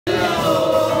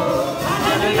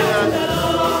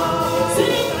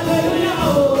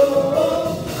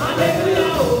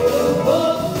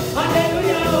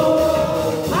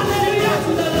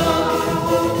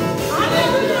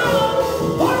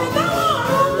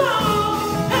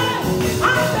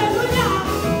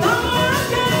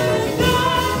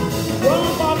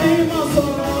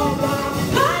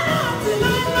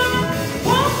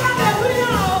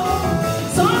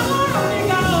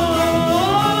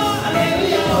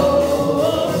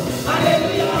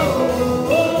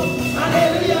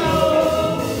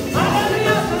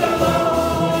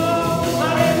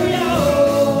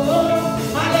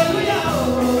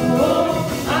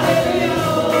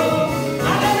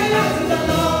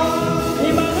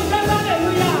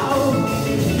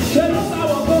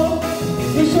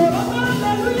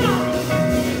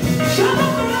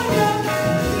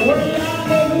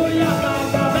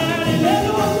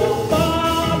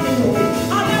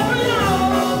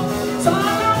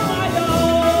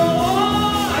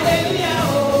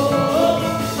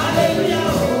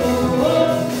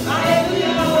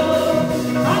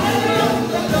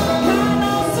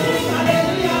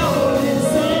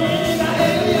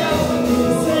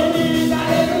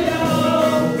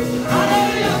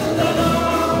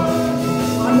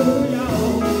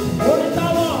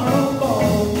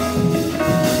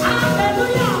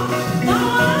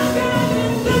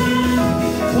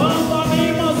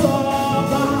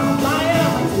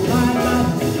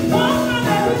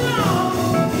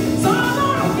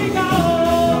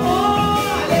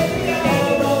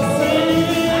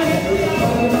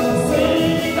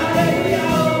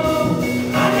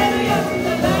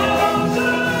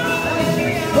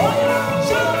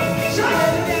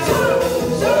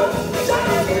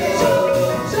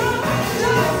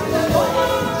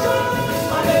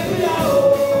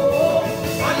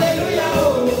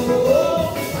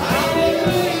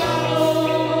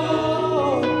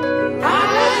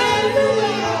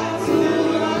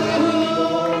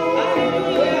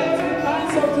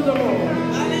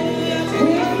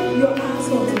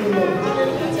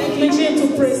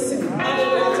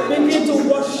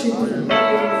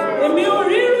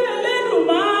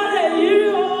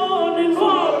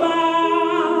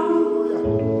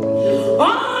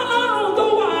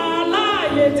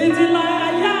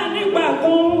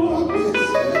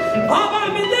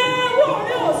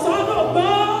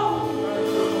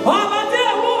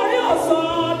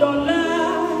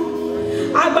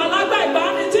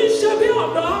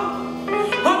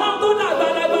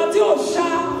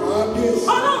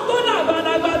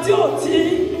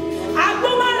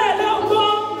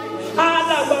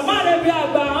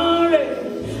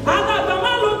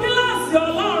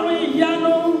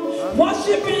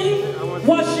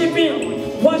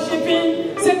Him, worship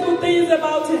Him, say good things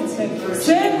about Him,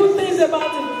 say good things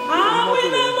about Him. I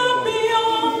will never be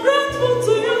ungrateful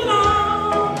to you,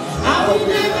 Lord. I will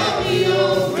never be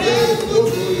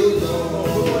ungrateful to you,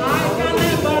 Lord. I can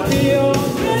never be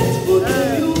ungrateful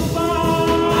to you,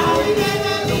 Lord. I will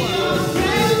never be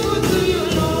ungrateful to you,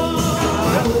 Lord.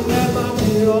 I will never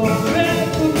be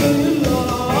ungrateful to you,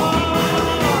 Lord. I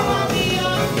will never be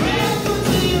ungrateful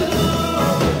to you,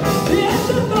 Lord. Yes,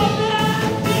 the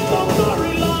Lord, King of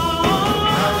glory, Lord.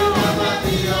 I will never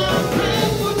be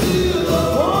ungrateful to you,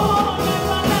 Lord. Oh,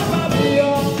 never be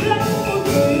ungrateful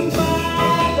to you,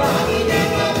 Father. I will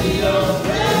never be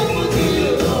ungrateful to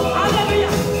you, Lord.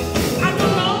 Hallelujah. I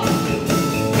don't know.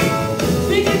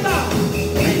 Pick it up.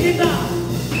 Pick it up.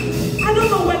 I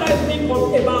don't know when I think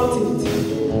about it.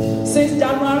 Since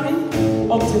January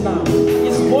up to now,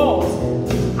 His word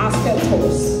has kept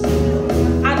us.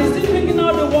 And He's still bringing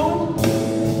out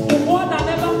the word that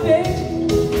never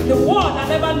fails, the word that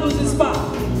never loses power,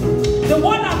 the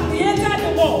word that created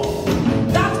the world.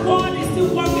 That word is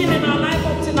still working in our life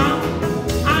up to now,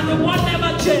 and the word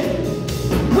never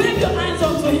changed. Wave your hands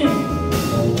unto Him.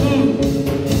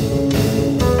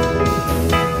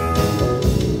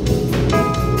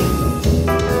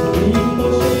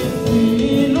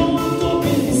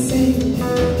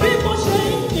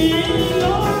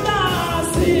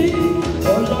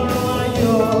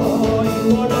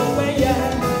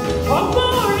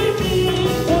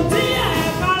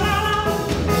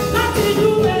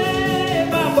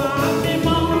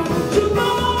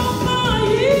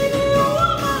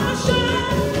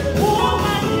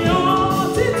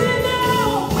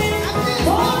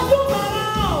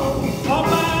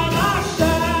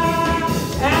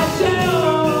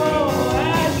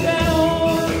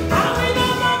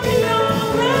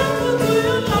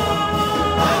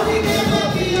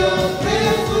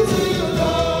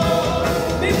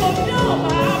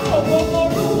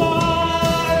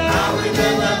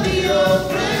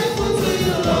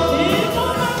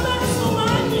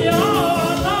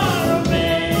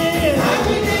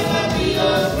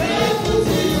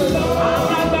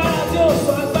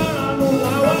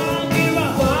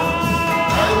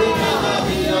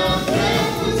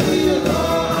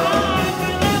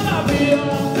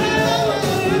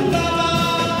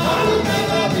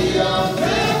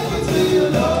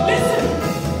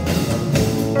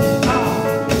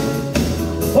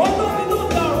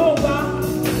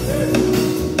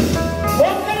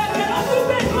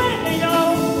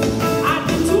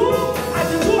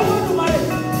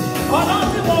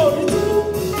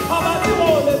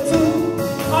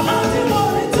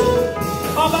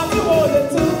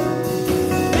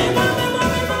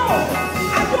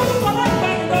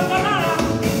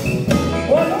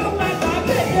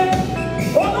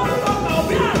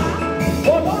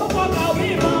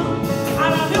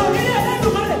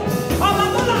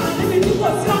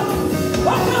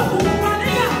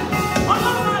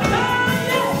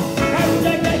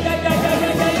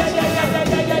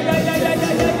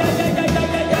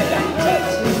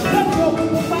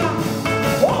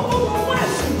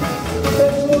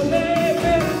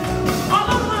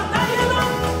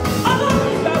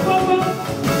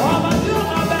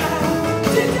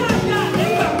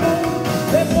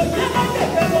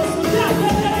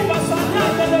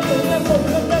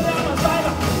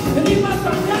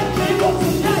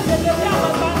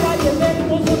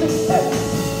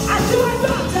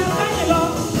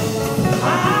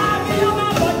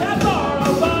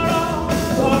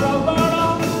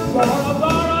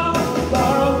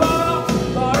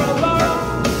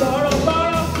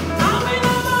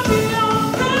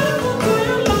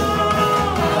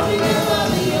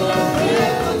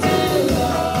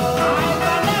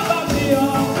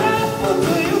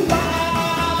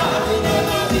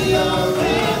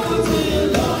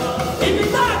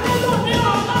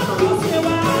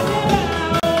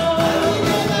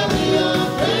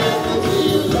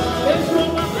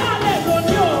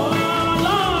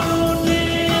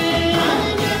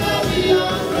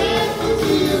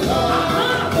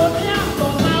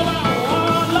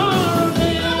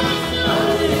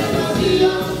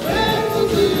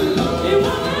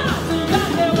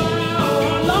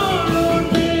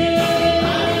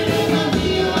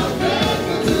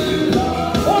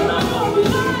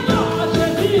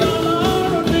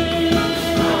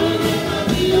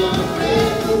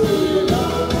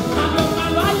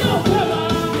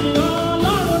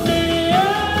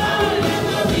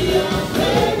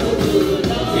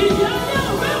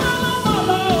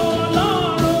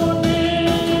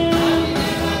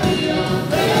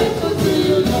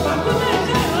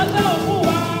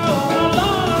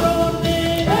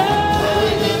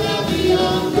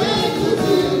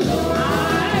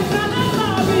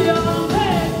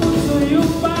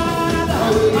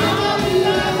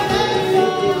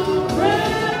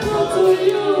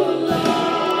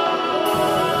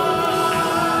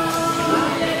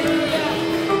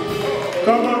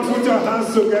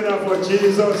 hands together for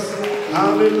Jesus.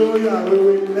 Hallelujah. We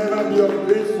will never be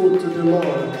ungrateful to the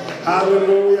Lord.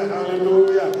 Hallelujah.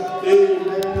 Hallelujah.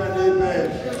 Amen and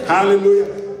amen.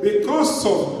 Hallelujah. Because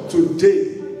of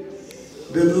today,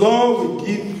 the Lord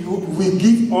will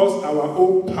give us our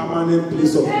own permanent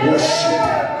place of worship.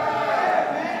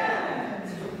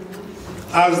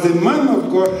 As the man of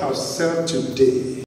God has said today,